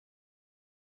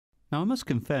Now, I must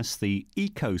confess the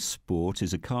EcoSport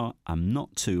is a car I'm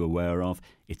not too aware of.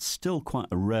 It's still quite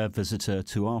a rare visitor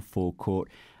to our forecourt.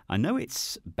 I know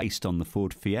it's based on the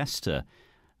Ford Fiesta.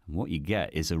 And what you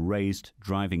get is a raised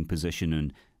driving position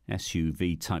and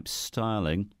SUV-type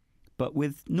styling, but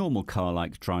with normal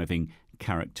car-like driving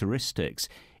characteristics.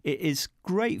 It is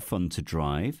great fun to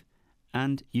drive,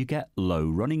 and you get low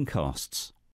running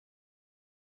costs.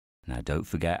 Now, don't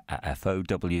forget, at FOW,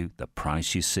 the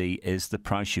price you see is the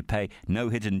price you pay. No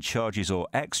hidden charges or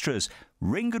extras.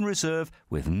 Ring and reserve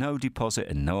with no deposit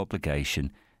and no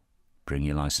obligation. Bring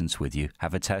your licence with you.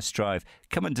 Have a test drive.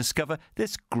 Come and discover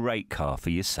this great car for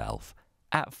yourself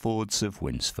at Fords of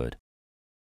Winsford.